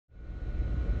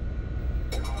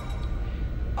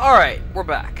Alright, we're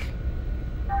back.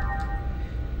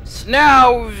 So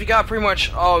now we've got pretty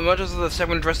much much of the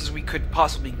segment addresses we could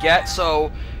possibly get,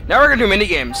 so now we're gonna do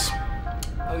minigames.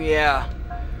 Oh yeah.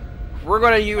 We're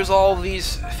gonna use all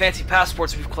these fancy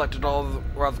passports we've collected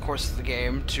throughout the course of the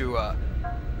game to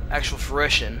actual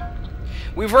fruition.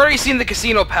 We've already seen the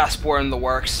casino passport in the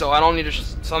works, so I don't need to.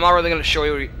 So I'm not really gonna show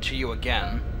it to you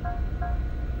again.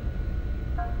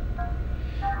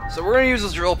 So we're gonna use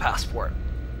this drill passport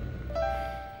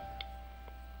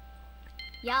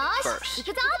first.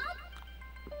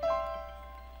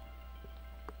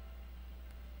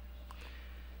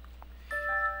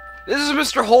 This is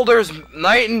Mr. Holder's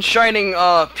knight in shining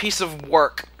piece of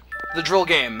work, the drill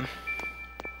game.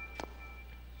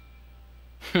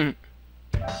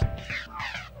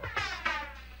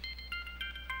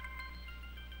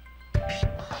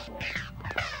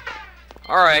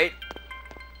 Alright.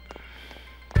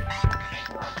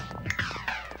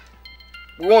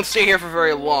 We won't stay here for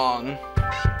very long.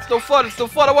 It's no fun, it's no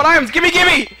fun. I want items! Gimme,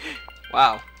 gimme!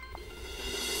 Wow.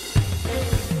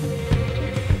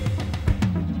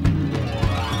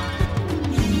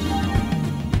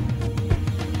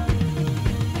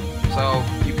 So,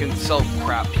 you can sell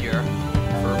crap here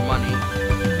for money.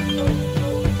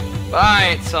 But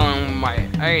I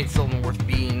ain't selling worth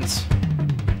beans.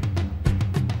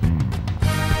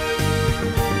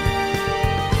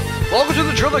 Welcome to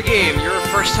the Driller game. You're a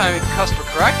first-time customer,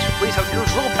 correct? Please have your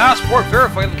drill passport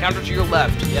verified at the counter to your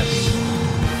left. Yes.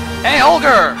 Hey,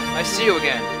 Holger! I see you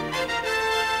again.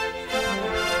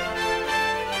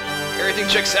 Everything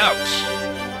checks out.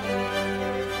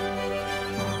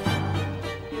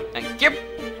 Thank you.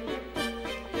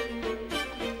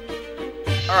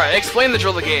 Alright, explain the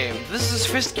Driller game. This is a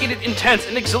sophisticated, intense,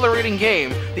 and exhilarating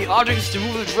game. The object is to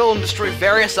move the drill and destroy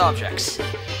various objects.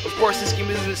 Of course, this game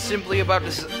isn't simply about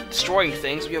destroying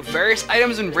things. We have various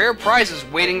items and rare prizes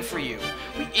waiting for you.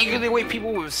 We eagerly await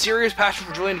people with serious passion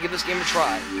for drilling to give this game a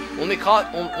try. One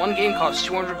game costs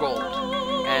 200 gold.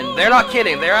 And they're not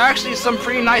kidding. There are actually some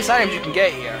pretty nice items you can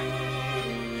get here.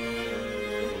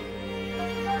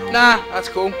 Nah, that's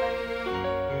cool.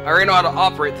 I already know how to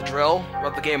operate the drill,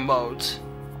 about the game modes.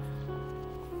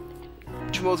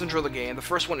 Two modes in Driller game. The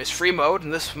first one is free mode. In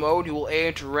this mode, you will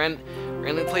aim to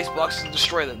randomly place blocks and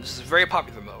destroy them. This is a very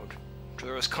popular mode.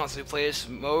 Driller is constantly play this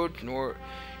mode in order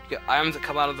to get items that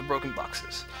come out of the broken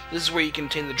boxes. This is where you can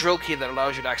obtain the drill key that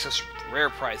allows you to access rare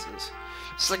prizes.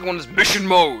 The second one is mission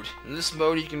mode. In this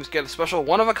mode, you can get a special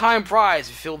one-of-a-kind prize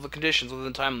if you fill the conditions within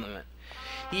the time limit.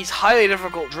 These highly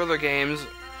difficult Driller games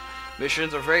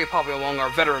missions are very popular among our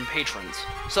veteran patrons.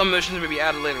 Some missions may be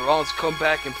added later on, so come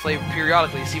back and play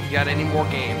periodically to see if we got any more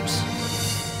games.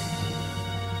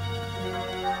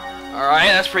 Alright,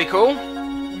 that's pretty cool.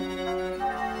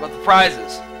 About the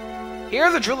prizes. Here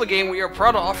in the Driller game, we are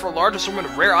proud to offer a large assortment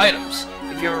of rare items.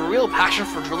 If you have a real passion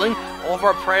for drilling, all of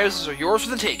our prizes are yours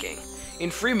for the taking. In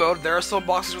free mode, there are some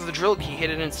boxes with a drill key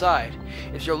hidden inside.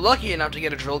 If you're lucky enough to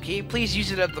get a drill key, please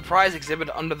use it at the prize exhibit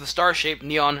under the star-shaped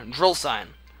neon drill sign.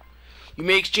 You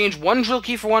may exchange one drill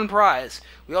key for one prize.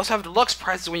 We also have deluxe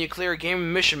prizes when you clear a game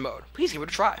in mission mode. Please give it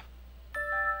a try.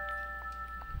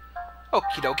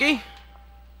 Okie dokie.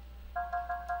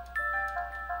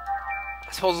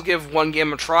 I suppose we'll give one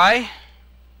game a try.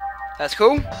 That's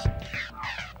cool.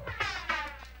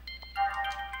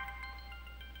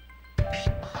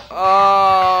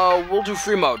 We'll do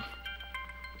free mode.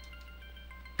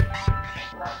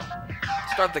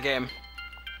 Start the game.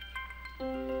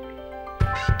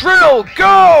 Drill,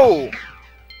 go!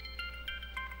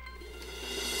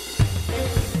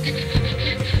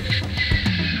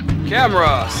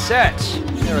 Camera, set.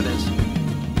 There it is.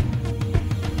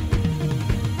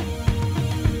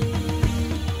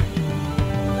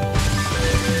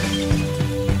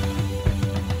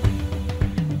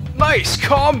 Nice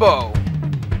combo!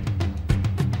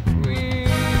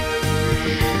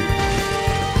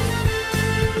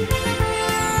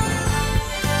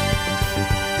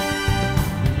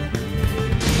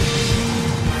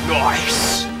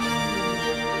 Nice!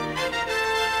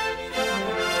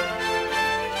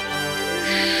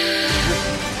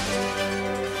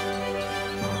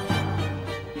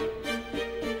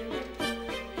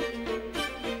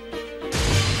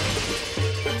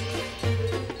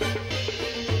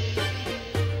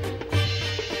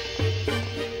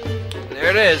 There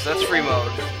it is, that's free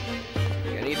mode.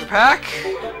 An ether pack,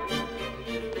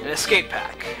 an escape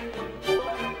pack,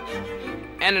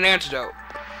 and an antidote.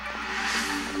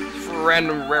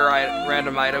 Random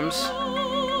random items.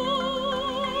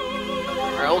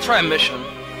 Alright, we'll try a mission.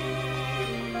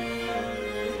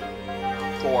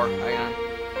 4,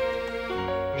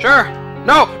 Sure!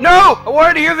 No! No! I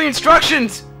wanted to hear the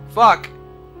instructions! Fuck.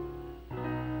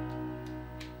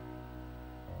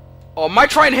 Oh, am I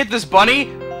trying to hit this bunny?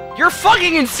 You're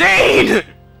fucking insane!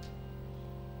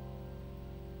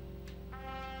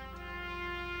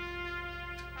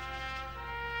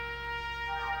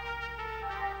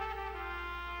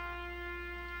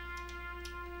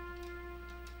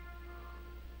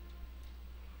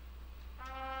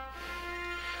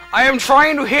 I am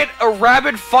trying to hit a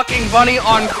rabid fucking bunny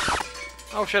on...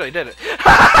 Oh shit, I did it.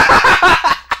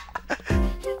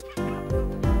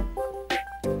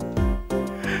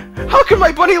 How can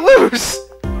my bunny lose?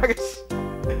 I guess...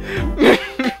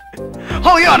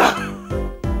 Holyana!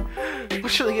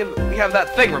 What should I give? We have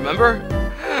that thing, remember?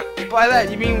 By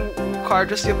that, you mean car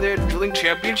just the other day drilling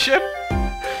championship?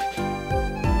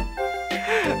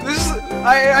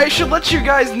 I should let you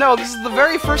guys know, this is the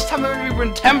very first time I've ever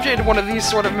been tempted in one of these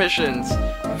sort of missions.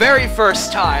 Very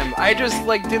first time. I just,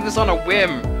 like, did this on a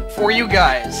whim for you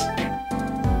guys.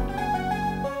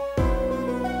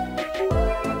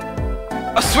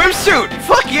 A swimsuit!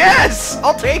 Fuck yes!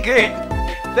 I'll take it!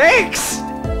 Thanks!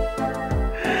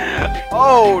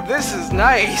 Oh, this is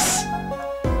nice.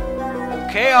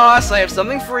 Chaos, I have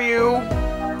something for you.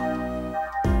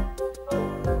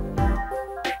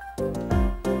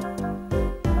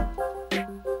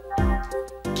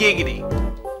 Giggity.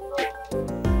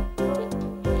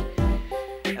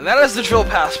 And that is the drill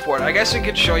passport. I guess we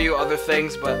could show you other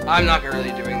things, but I'm not really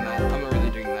doing that. I'm not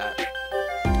really doing that.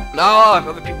 No, if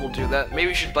other people do that, maybe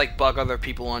we should like bug other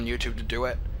people on YouTube to do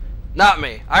it. Not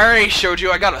me. I already showed you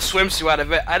I got a swimsuit out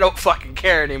of it. I don't fucking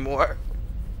care anymore.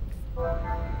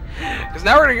 Because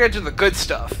now we're gonna get to the good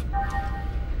stuff.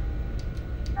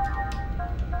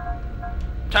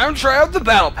 Time to try out the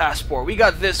battle passport. We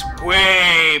got this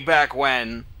way back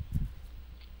when.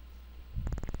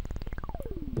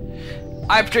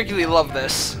 I particularly love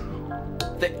this.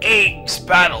 The eggs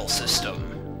battle system.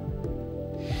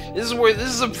 This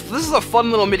is a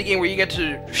fun little minigame where you get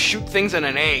to shoot things in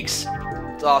an eggs.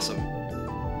 It's awesome.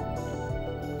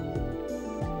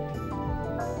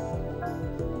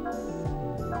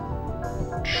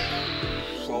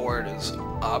 Forward is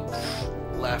up,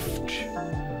 left,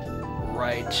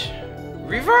 right,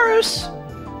 reverse,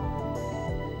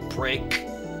 brake,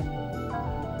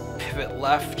 pivot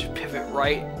left, pivot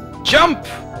right, jump!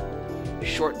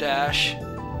 Short dash,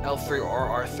 L3 or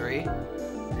R3,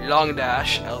 long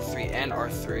dash, L3 and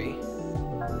R3,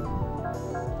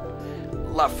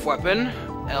 left weapon,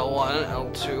 L1,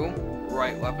 L2,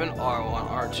 right weapon, R1,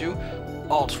 R2,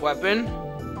 alt weapon,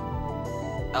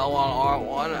 L1,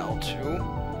 R1, L2,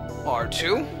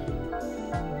 R2,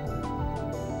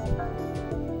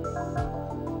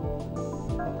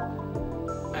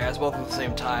 I guess both at the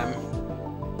same time.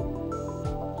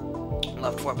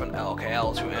 Left weapon, okay,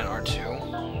 L2 and R2.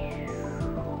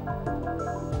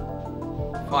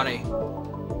 Funny.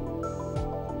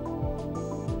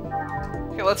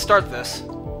 Okay, let's start this.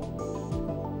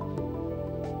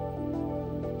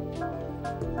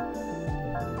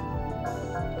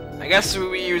 I guess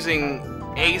we'll be using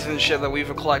eggs and shit that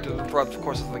we've collected throughout the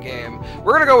course of the game.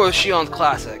 We're gonna go with Shion's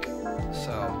classic.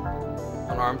 So,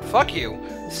 unarmed. Fuck you.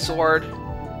 Sword,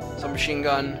 submachine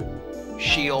gun,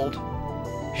 shield.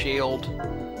 Shield.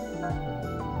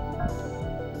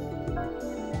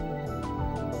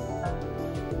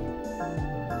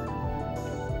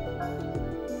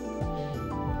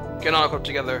 Get on equipped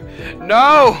together.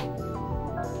 No!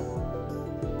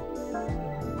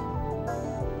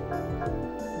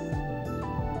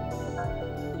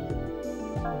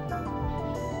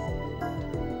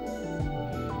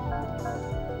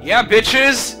 Yeah,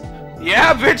 bitches!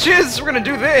 Yeah, bitches! We're gonna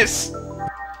do this!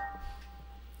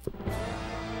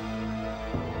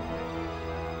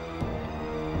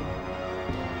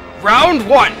 Round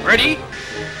 1, ready?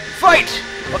 Fight!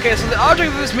 Okay, so the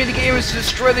object of this minigame is to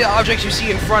destroy the objects you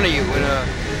see in front of you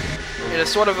in a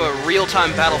sort of a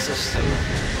real-time battle system.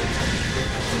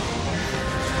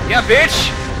 Yeah, bitch!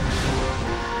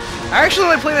 I actually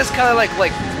only played this kind of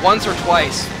like once or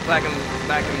twice back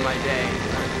in my day,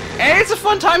 and it's a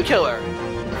fun time killer.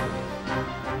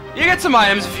 You get some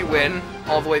items if you win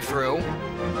all the way through,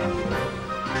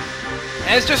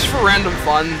 and it's just for random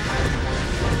fun.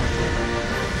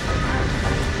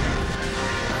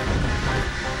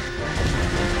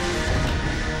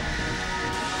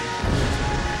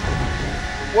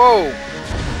 Whoa!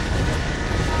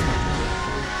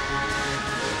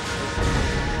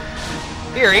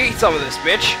 Here, eat some of this,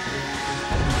 bitch!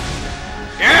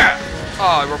 Yeah!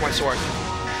 Oh, I broke my sword.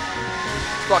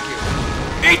 Fuck you.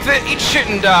 Eat shit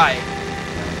and die!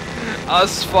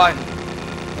 That's fun.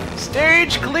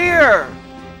 Stage clear!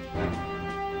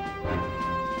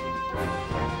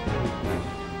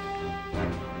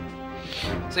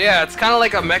 So yeah, it's kind of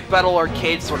like a mech battle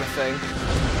arcade sort of thing.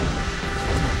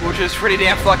 which is pretty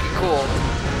damn fucking cool.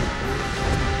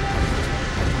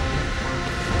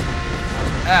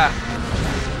 Ah.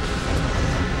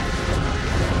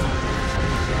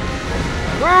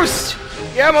 Boost!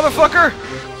 Yeah, motherfucker!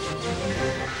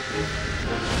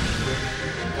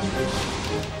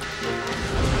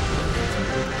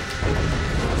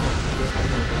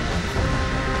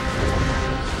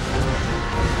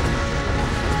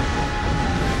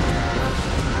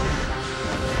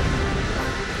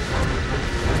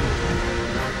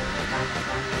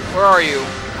 Where are you?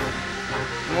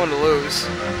 I'm going to lose.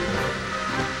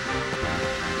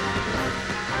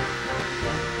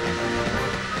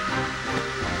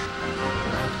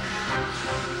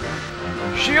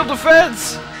 Shield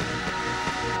defense!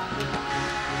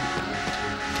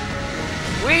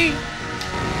 We!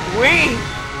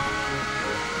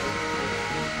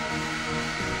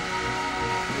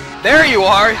 There you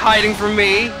are, hiding from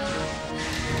me!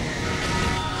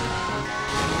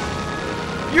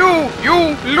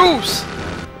 You lose!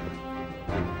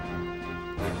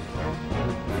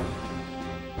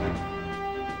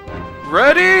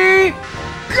 Ready?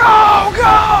 Go!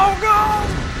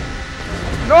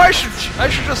 No, I should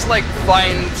just like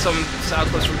find some sound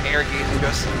clips from Air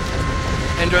Gaze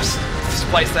and just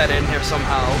splice that in here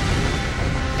somehow.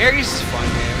 Air Gaze is a fun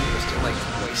game, just to like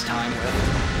waste time with.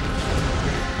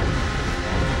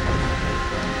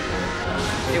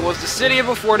 It was Dissidia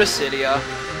before Dissidia.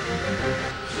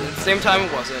 At the same time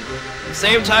it wasn't. At the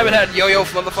same time it had Yo-Yo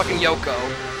from motherfucking Yoko.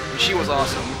 And she was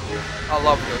awesome. I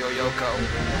love Yo-Yo Yoko.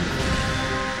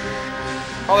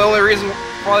 Probably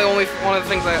one of the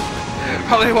things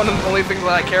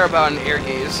that I care about in Air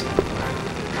Gaze.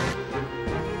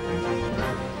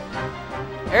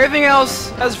 Everything else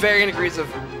has varying degrees of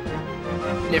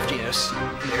niftiness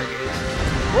in Air Gaze.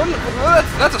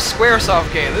 That's a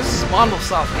Squaresoft game. This is a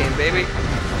Monolsoft game, baby.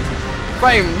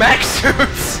 Fighting mech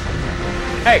suits.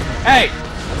 Hey!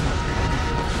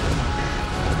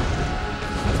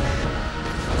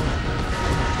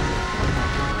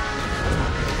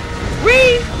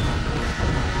 Whee!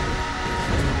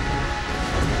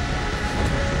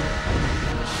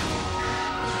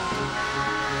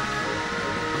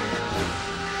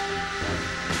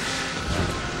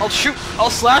 I'll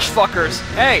slash fuckers.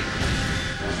 Hey!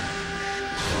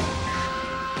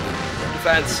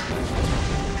 Defense.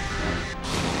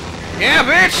 Yeah,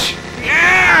 bitch!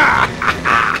 Yeah!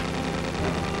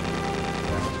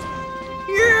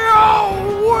 Yeah,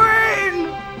 win!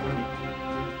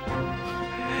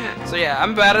 So yeah,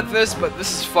 I'm bad at this, but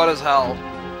this is fun as hell.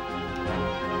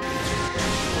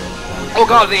 Oh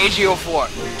god, the A.G.W.S.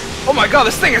 Oh my god,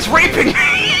 this thing is raping me!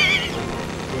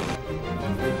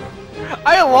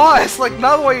 I lost, like,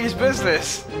 nobody's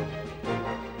business.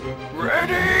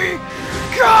 Ready?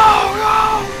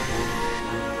 Go!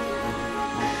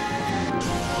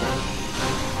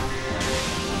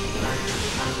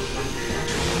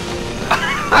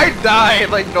 I died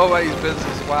like nobody's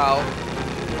business, wow.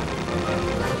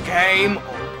 Game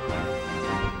over.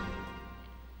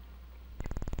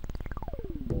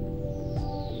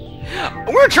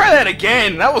 We're gonna try that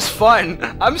again, that was fun.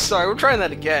 I'm sorry, we're trying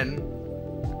that again.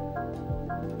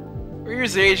 We're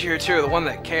use the age here too, the one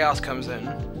that Chaos comes in.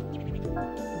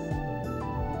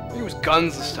 We use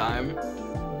guns this time.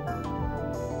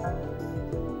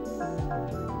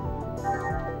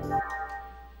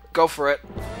 Go for it.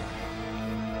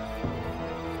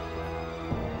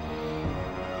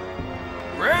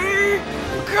 Ready?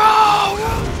 Go!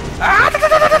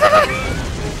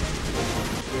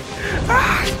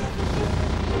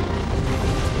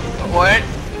 What?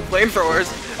 Flamethrowers?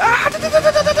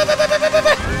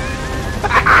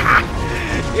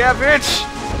 Yeah, bitch!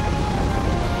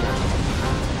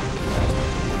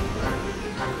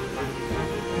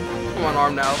 Come on,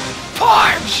 arm now.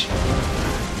 Punch!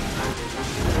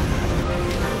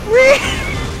 Whee!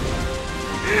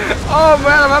 Oh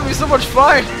man, I'm having so much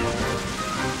fun!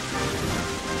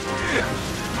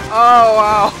 Oh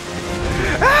wow!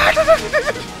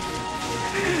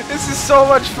 This is so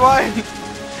much fun!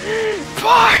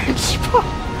 Punch!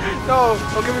 No,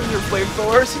 don't give me your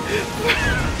flamethrowers.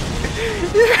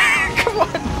 Come on!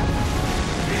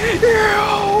 No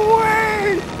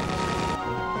way!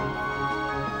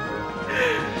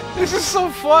 This is so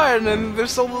fun, and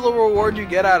there's so little reward you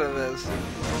get out of this.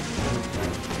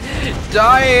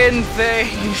 Dying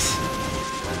things!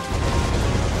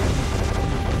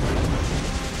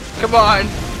 Come on!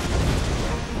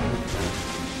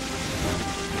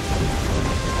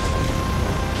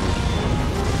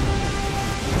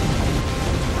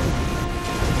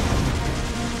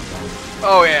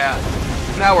 Oh yeah,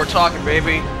 now we're talking,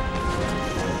 baby.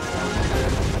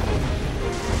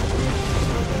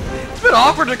 a bit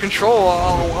awkward to control,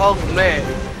 I'll admit.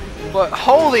 But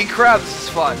holy crap, this is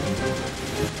fun.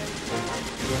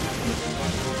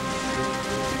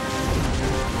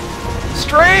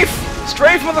 Strafe!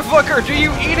 Strafe, motherfucker! Do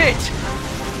you eat it?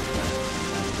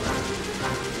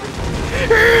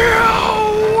 You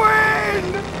win!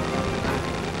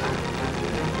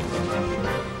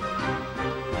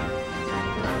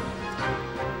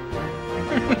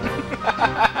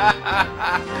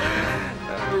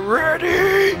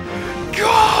 Ready?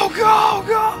 Go, go,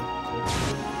 go!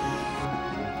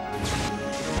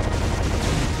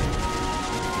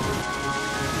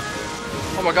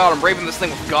 Oh my god, I'm raping this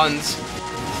thing with guns.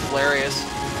 It's hilarious.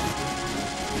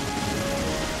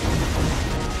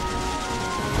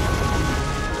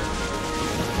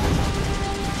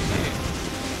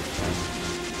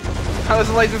 How does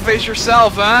it like to face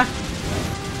yourself, huh?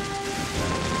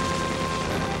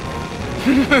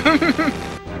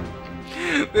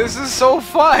 This is so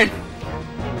fun!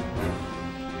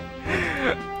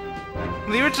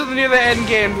 Leave it to near the end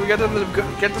game. We get to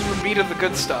the beat of the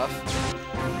good stuff.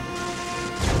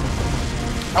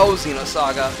 Oh,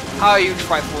 Xenosaga, how you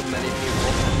trifle with many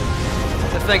people.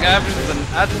 I think after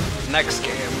the next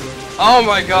game. Oh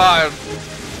my god!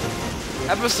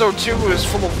 Episode 2 is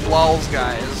full of lulls,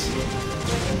 guys.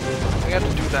 We have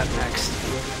to do that next.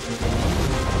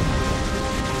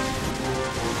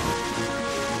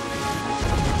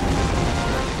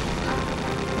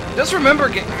 Just remember,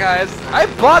 guys, I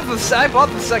bought the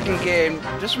second game.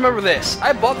 Just remember this: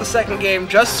 I bought the second game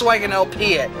just so I can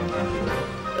LP it.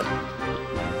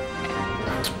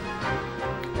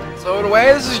 So in a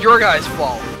way, this is your guys'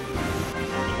 fault.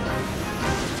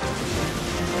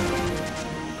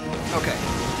 Okay.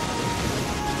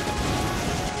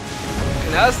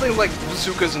 And now this thing's like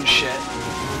bazookas and shit.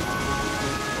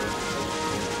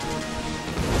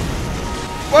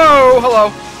 Whoa!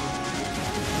 Hello.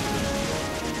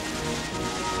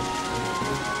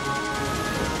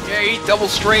 Yeah, eat double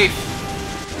strafe.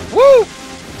 Woo!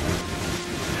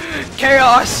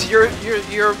 Chaos! Your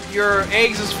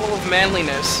eggs is full of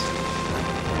manliness.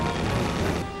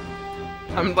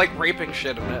 I'm like raping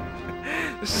shit in it.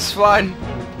 This is fun.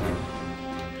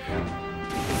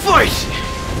 Fight!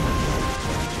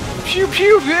 Pew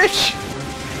pew, bitch!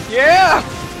 Yeah!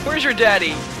 Where's your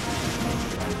daddy?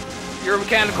 You're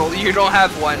mechanical. You don't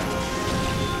have one.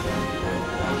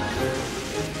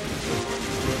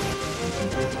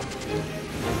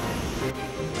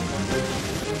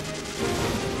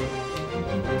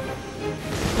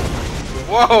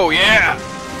 Whoa, yeah!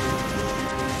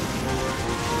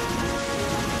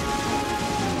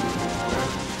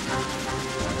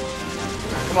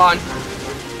 Come on.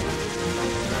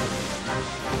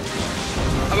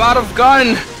 I'm out of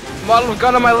gun! I'm out of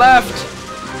gun on my left!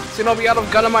 Soon I'll be out of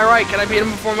gun on my right. Can I beat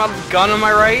him before I'm out of gun on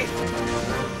my right?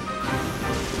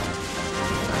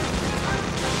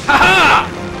 Haha!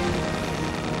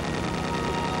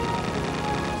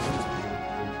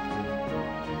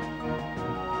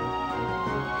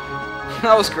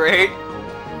 That was great.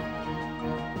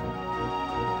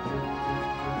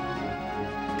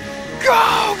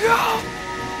 Go, go!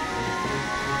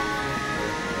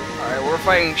 Alright, we're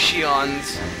fighting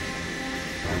Shions.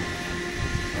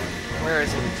 Where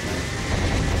is he?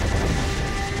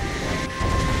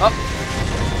 Oh!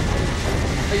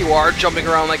 There you are, jumping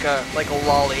around like a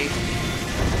lolly.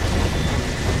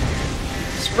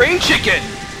 Spring chicken!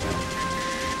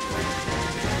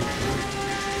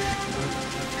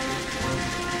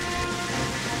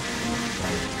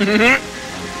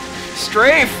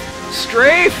 Strafe!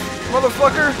 Strafe!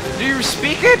 Motherfucker! Do you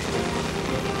speak it?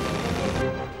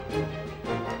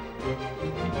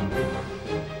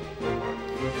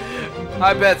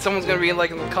 I bet someone's gonna be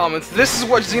like in the comments, this is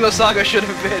what Xenosaga should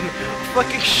have been. A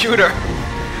fucking shooter.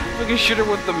 A fucking shooter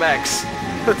with the mechs.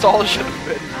 That's all it should have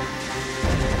been.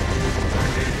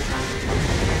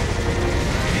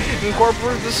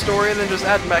 Incorporate the story and then just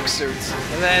add mech suits.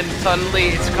 And then suddenly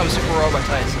it's become Super Robot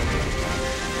Tyson.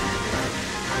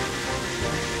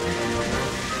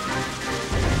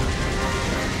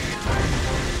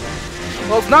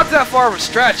 Well, it's not that far of a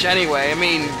stretch anyway. I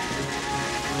mean,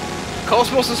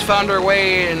 Cosmos has found our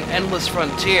way in Endless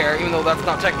Frontier, even though that's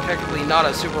not technically not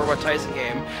a Super Robot Tyson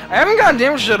game. I haven't gotten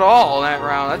damaged at all in that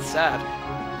round. That's sad.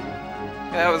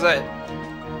 Yeah, that was it.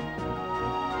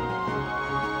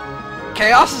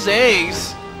 Chaos's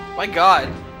eggs! My god.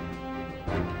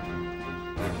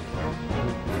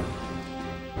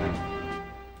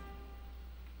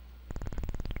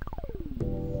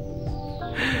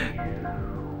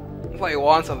 Looks like you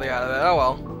want something out of it. Oh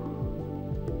well.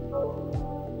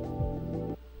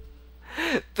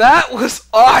 That was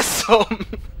awesome!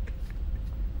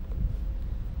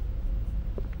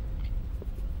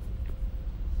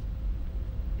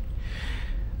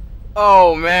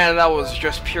 Oh man, that was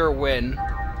just pure win.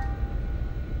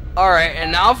 Alright,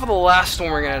 and now for the last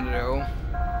one we're gonna do.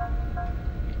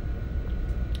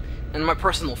 And my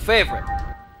personal favorite.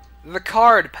 The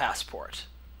card passport.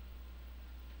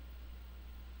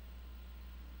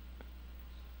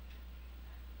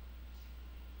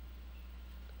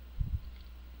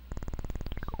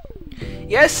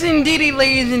 Yes, indeedy,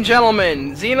 ladies and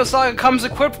gentlemen, Xenosaga comes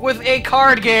equipped with a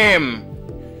card game!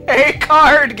 A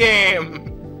card game!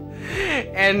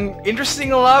 And interesting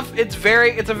enough, it's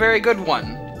a very good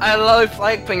one. I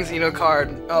like playing Xeno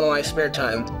card all my spare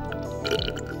time.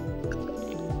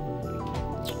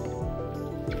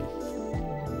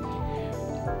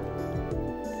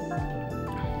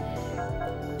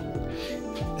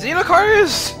 Xeno card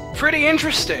is pretty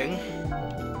interesting.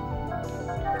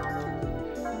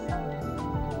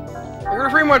 We're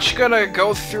pretty much gonna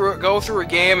go through a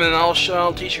game, and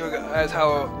I'll teach you guys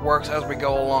how it works as we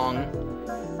go along.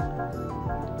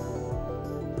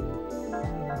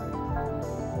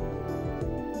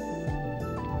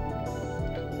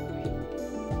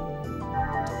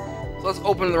 So let's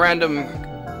open the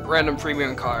random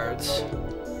premium cards.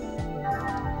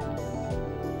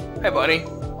 Hey, buddy.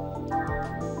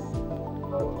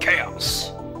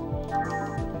 Chaos.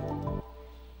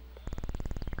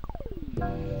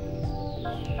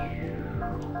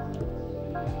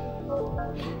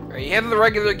 You have the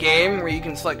regular game where you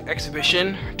can select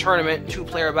exhibition, tournament,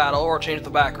 2-player battle, or change the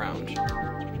background.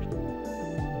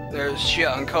 There's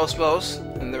Shia and Cosmos,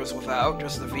 and there's without,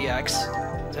 just the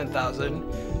VX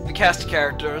 10,000, the cast of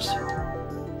characters,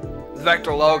 the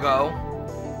Vector logo,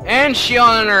 and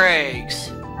Shion and her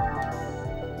eggs.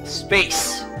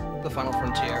 Space, the final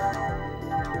frontier.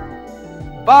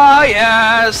 Bye,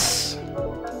 yes!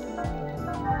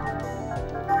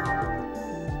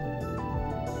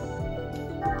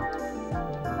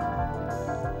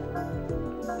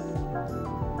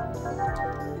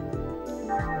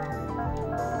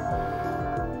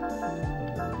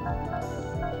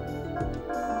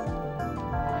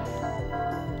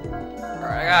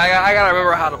 I gotta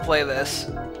remember how to play this.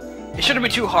 It shouldn't be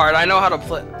too hard. I know how to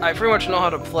play. I pretty much know how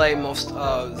to play most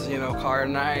of Xeno card,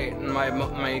 and in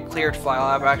my cleared file,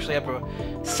 I actually have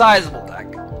a sizable deck.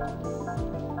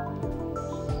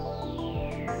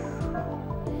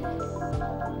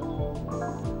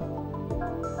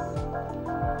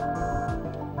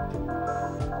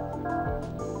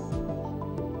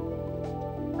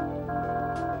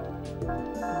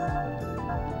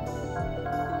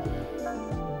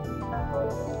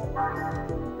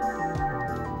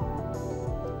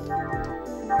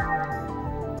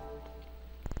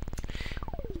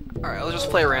 Alright, let's just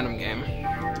play a random game.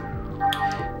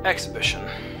 Exhibition.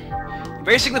 You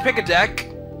basically pick a deck,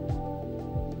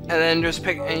 and then just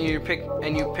pick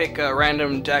a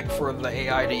random deck for the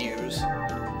AI to use.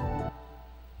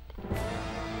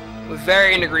 With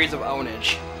varying degrees of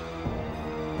ownage.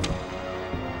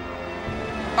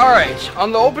 Alright,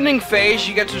 on the opening phase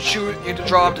you get to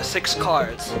draw up to 6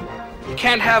 cards. You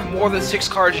can't have more than 6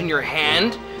 cards in your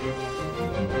hand.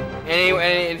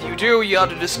 And if you do, you have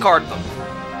to discard them.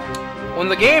 When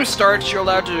the game starts, you're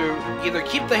allowed to either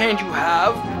keep the hand you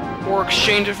have, or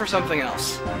exchange it for something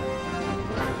else.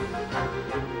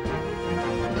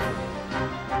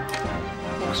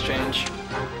 We'll exchange.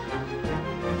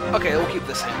 Okay, we'll keep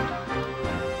this hand.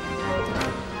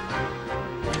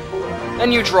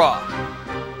 Then you draw.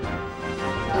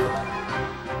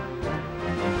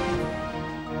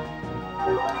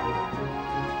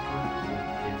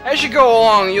 As you go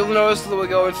along, you'll notice that we're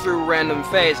going through random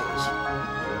phases.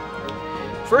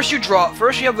 First you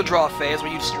have the draw phase, where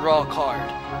you just draw a card.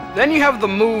 Then you have the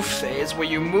move phase, where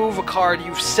you move a card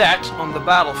you've set on the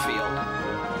battlefield.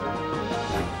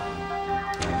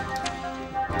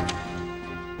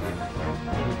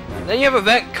 Then you have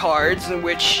event cards, in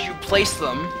which you place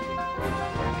them.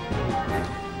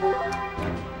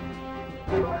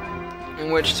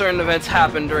 In which certain events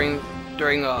happen during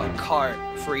a card,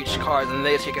 for each card, and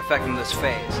they take effect in this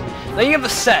phase. Then you have the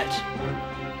set.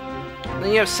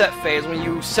 Then you have set phase, when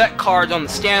you set cards on the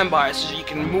standby so you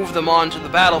can move them onto the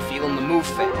battlefield in the move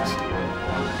phase.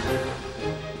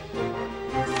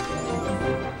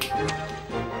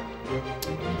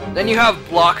 Then you have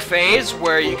block phase,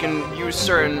 where you can use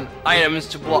certain items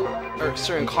to block, or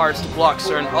certain cards to block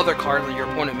certain other cards that your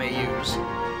opponent may use.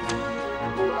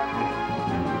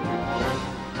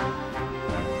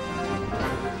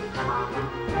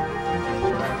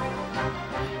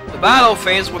 The battle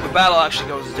phase, where the battle actually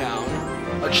goes down.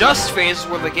 Adjust phase is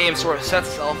where the game sort of sets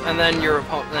itself, and then your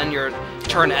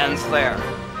turn ends there.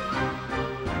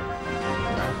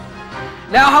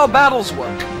 Now, how battles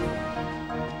work.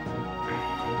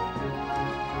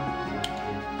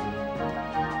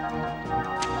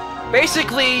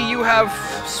 Basically, you have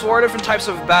 4 different types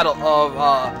of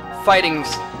fighting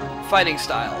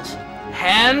styles: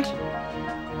 hand,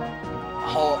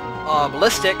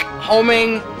 ballistic,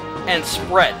 homing, and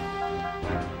spread.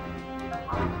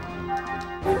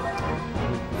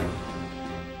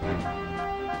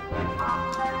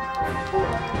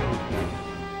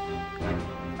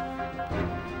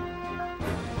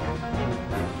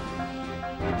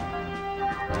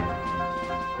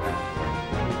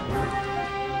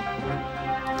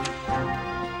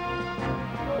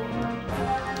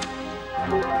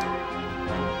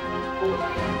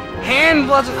 Hand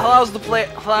allows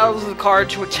the card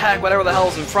to attack whatever the hell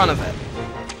is in front of it.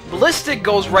 Ballistic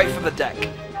goes right for the deck.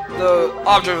 The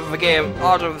object of the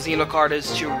Xeno card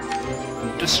is to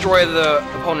destroy the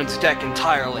opponent's deck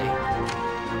entirely.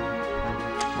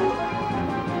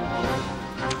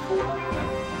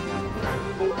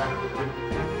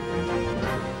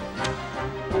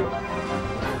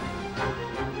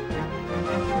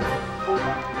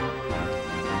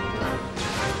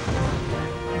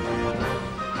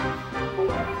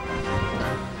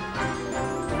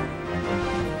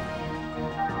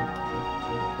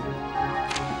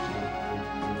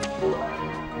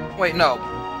 Wait, no.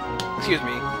 Excuse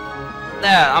me.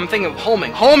 Nah, I'm thinking of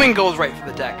homing. Homing goes right for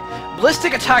the deck.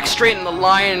 Ballistic attacks straight in the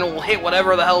line and will hit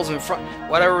whatever the hell's in front,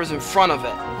 whatever is in front of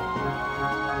it,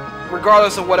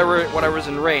 regardless of whatever's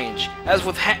in range. As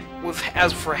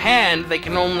for hand, they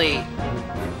can only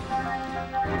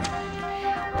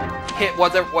hit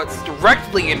what's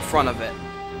directly in front of it.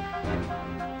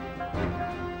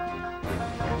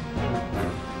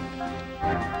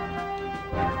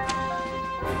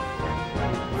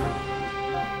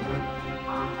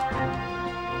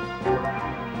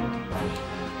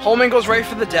 Homing goes right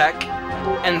for the deck,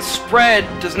 and spread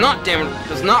does not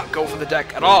go for the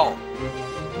deck at all.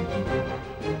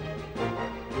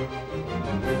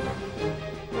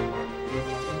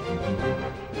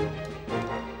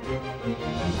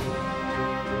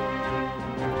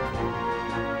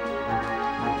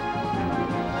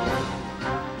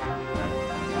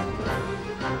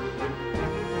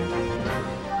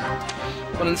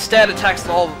 But instead attacks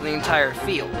the entire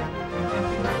field.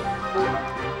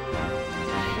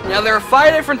 Now there are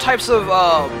 5 different types of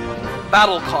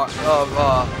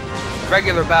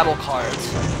regular battle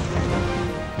cards: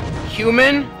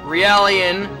 Human,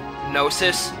 Realian,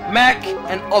 Gnosis, Mech,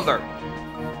 and Other.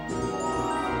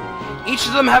 Each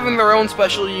of them having their own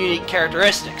special, unique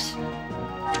characteristics.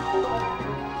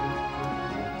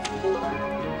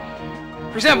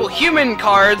 For example, Human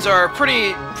cards are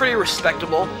pretty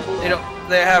respectable.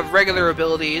 They have regular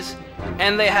abilities,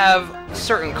 and they have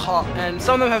certain and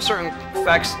some of them have certain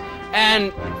effects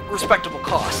and respectable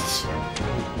costs.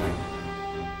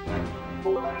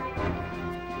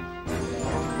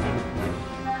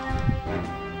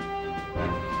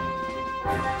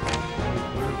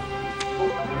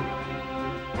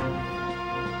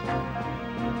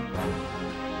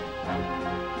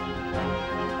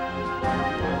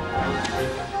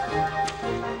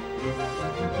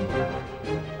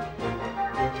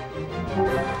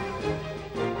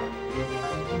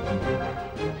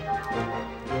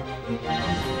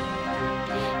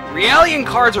 Realian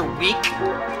cards are weak,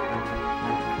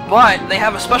 but they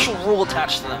have a special rule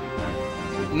attached to them.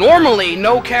 Normally,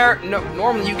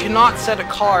 normally you cannot set a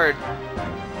card.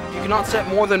 You cannot set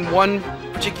more than one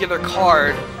particular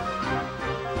card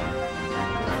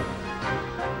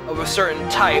of a certain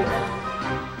type.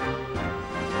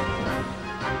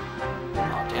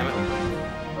 Oh, damn it.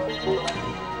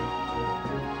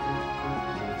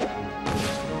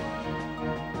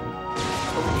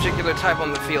 Particular type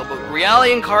on the field, but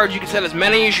Realian cards you can set as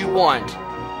many as you want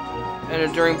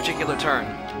and during a particular turn.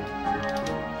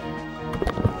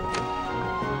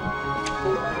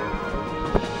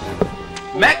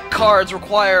 Mech cards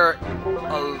require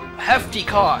a hefty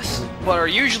cost, but are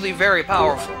usually very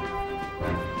powerful.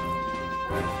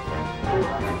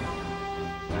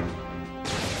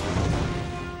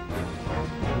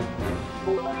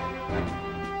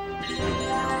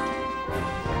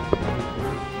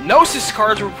 Gnosis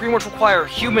cards will pretty much require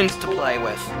humans to play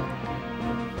with.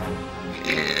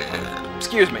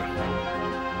 Excuse me.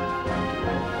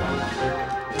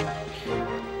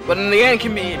 But in the end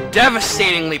can be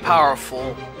devastatingly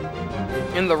powerful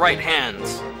in the right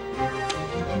hands.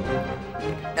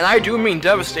 And I do mean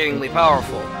devastatingly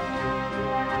powerful.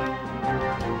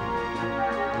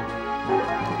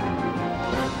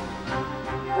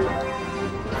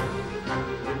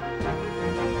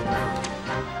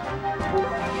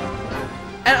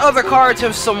 And other cards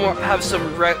have some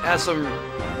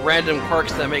random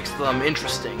quirks that makes them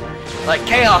interesting, like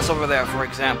Chaos over there, for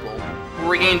example,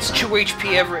 regains 2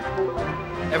 HP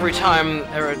every time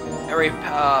every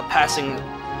passing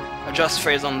adjust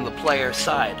phase on the player's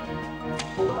side.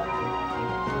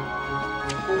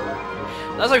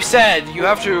 As I've said, you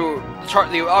have to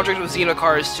the object of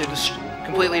Xenosaga is to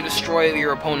completely destroy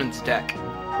your opponent's deck.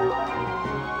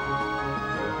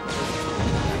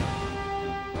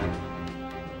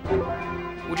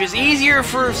 Which is easier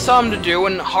for some to do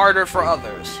and harder for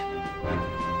others.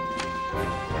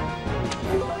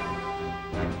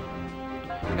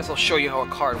 I guess I'll show you how a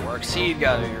card works. See, you've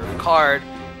got your card,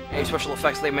 any special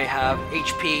effects they may have,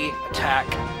 HP, attack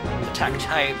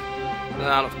type, the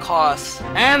amount of cost,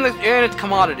 and its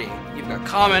commodity. You've got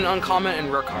common, uncommon,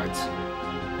 and rare cards.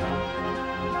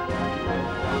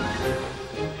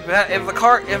 If a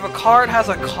card has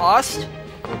a cost,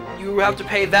 you have to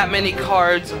pay that many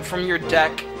cards from your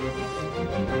deck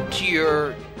to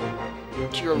your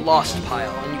lost pile,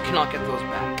 and you cannot get those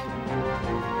back.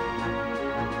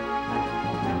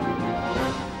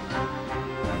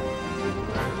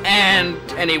 And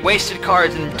any wasted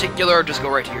cards in particular just go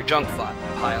right to your junk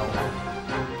pile.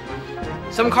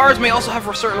 Some cards may also have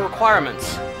certain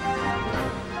requirements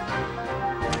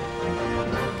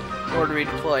in order to be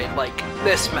deployed, like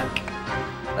this mech.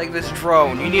 Like this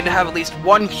drone, you need to have at least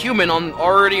one human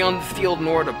already on the field in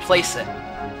order to place it.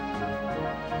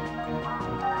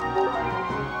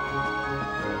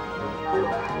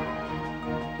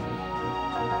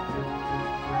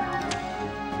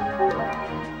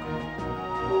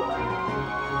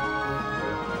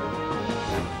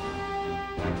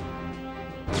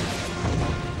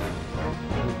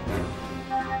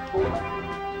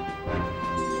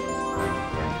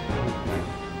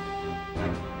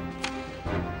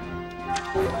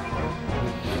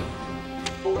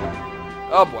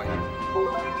 Oh boy.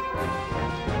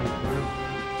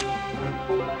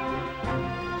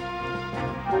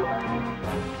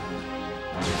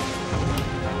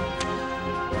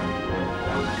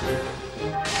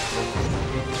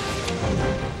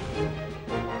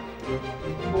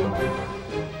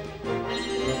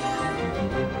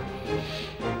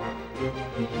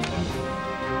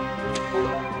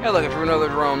 Hey, look, I drew another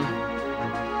drone.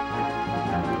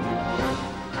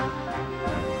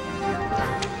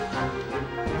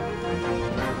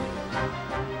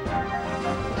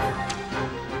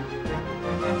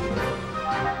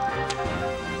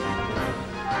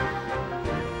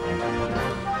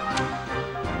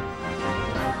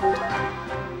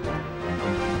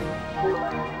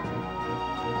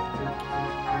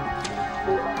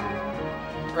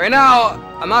 Right now,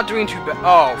 I'm not doing too bad.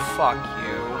 Oh, fuck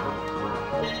you.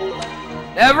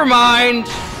 Never mind!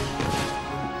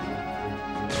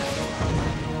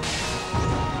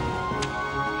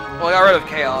 Well, I got rid of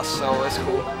Chaos, so it's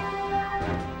cool.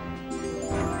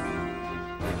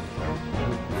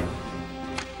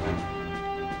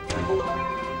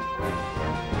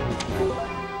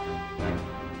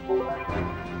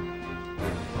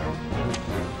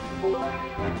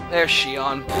 There's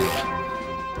Shion.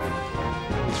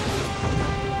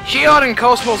 Shion and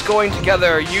Cosmos going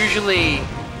together usually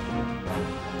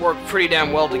work pretty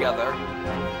damn well together.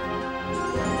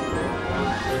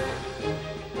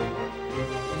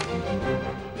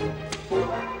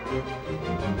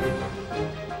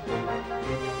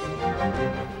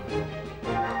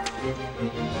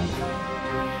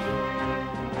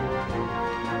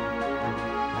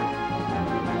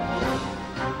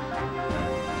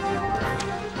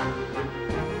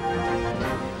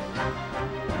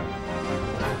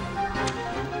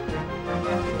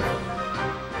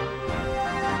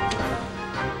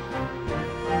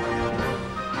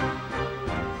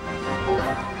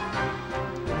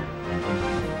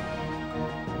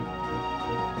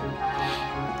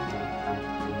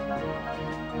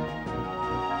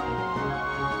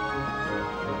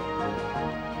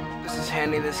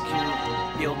 Handy, this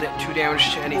can deal 2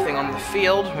 damage to anything on the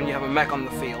field when you have a mech on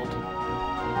the field.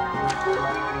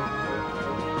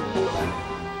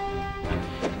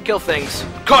 Kill things.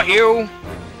 Caught you!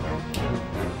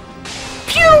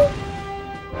 Pew!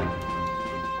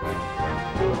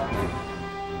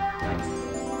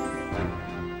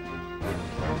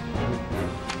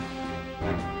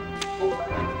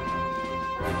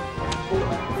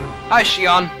 Hi,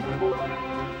 Shion.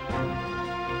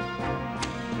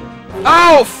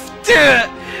 Oh,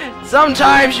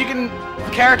 sometimes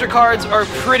character cards are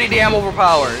pretty damn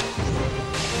overpowered.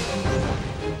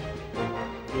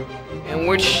 And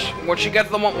once you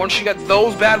get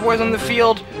those bad boys on the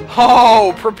field,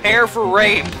 oh, prepare for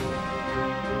rape.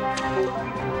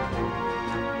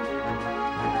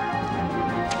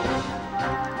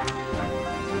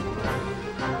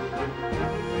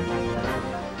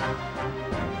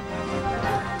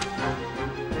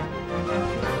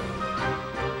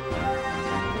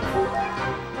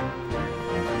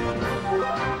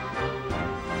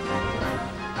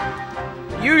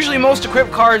 Usually, most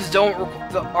equipped cards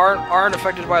aren't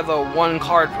affected by the one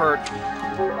card per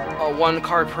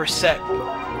set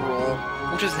rule,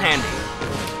 which is handy.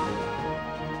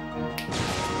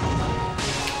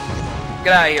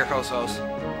 Get out of here, Kosos.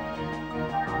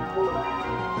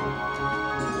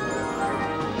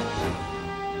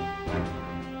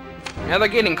 Now they're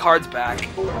getting cards back.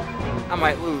 I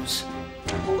might lose.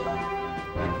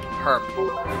 Herp.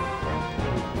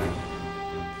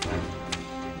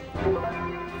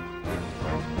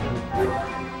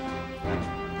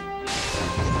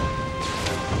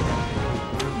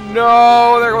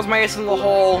 No, there goes my ace in the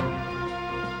hole.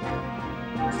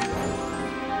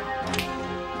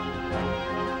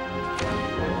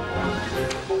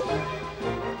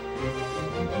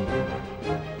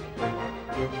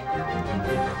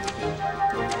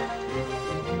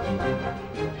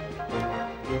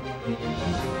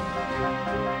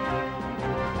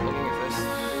 Looking at this,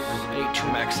 I need 2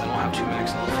 mechs. I don't have 2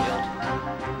 mechs on the field.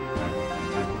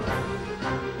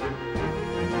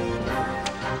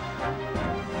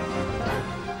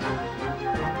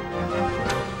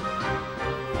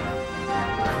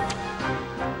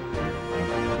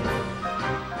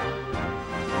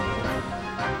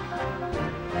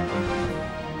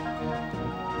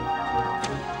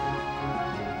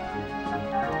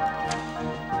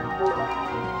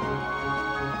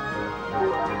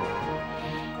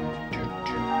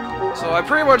 So I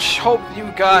pretty much hope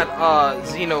you got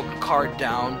Xeno card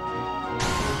down.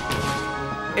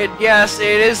 Yes,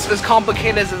 it is as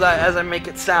complicated as I make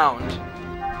it sound.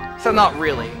 So not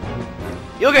really.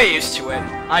 You'll get used to it.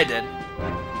 I did.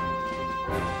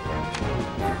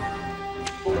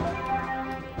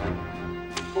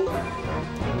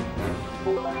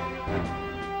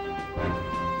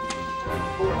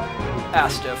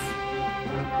 Astiff.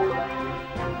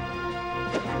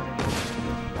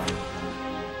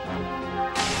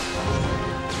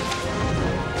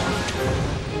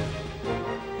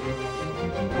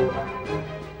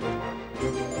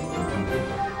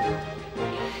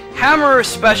 Hammer is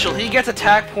special. He gets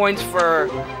attack points for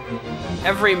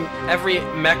every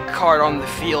mech card on the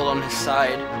field on his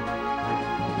side.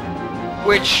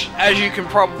 Which, as you can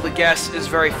probably guess, is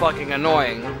very fucking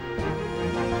annoying.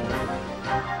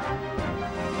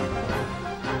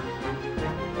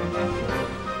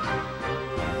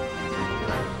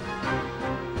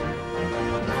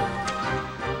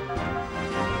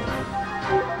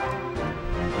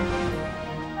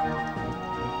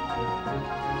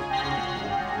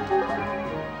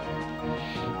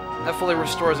 That fully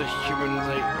restores a human's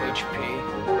HP.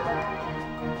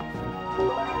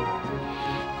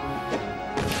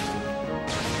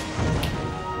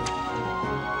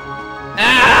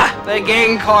 Ah! They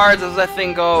gain cards as that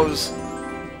thing goes.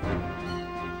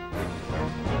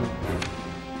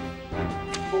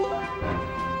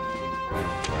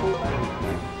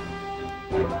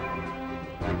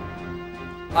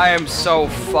 I am so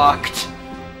fucked.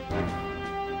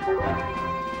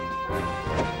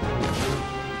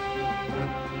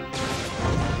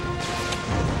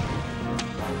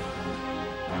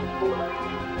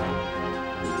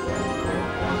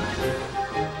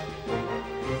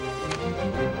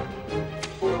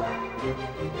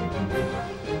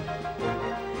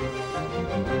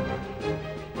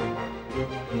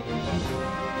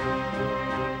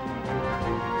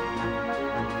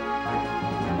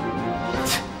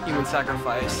 Human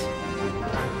sacrifice.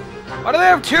 Why do they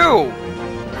have 2?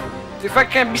 The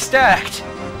effect can't be stacked.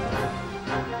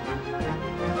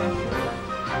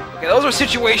 Okay, those are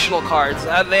situational cards.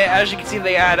 As you can see,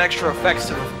 they add extra effects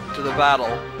to the battle.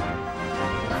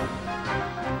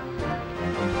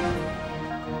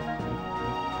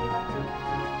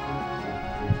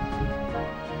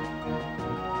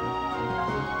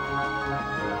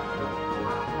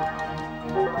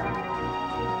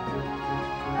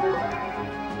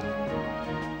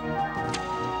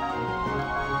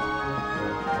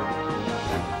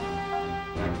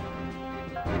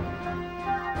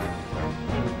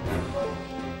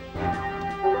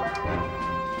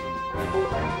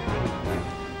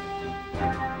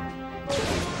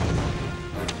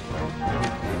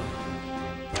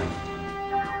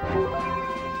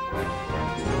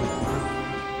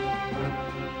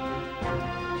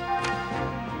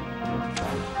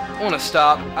 I want to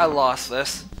stop. I lost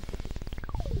this.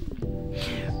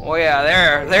 Oh yeah,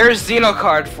 there's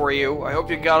Xenocard for you. I hope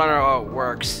you got on how it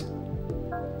works.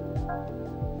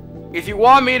 If you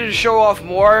want me to show off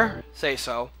more, say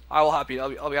so. I'll be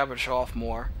happy to show off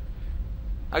more.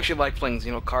 I actually like playing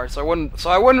Xenocard, so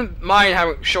I wouldn't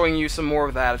mind showing you some more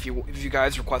of that if you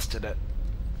guys requested it.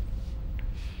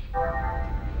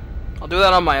 I'll do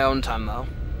that on my own time though.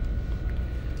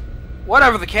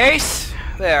 Whatever the case,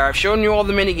 There, I've shown you all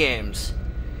the mini games.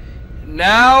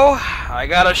 Now, I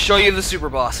gotta show you the super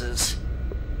bosses.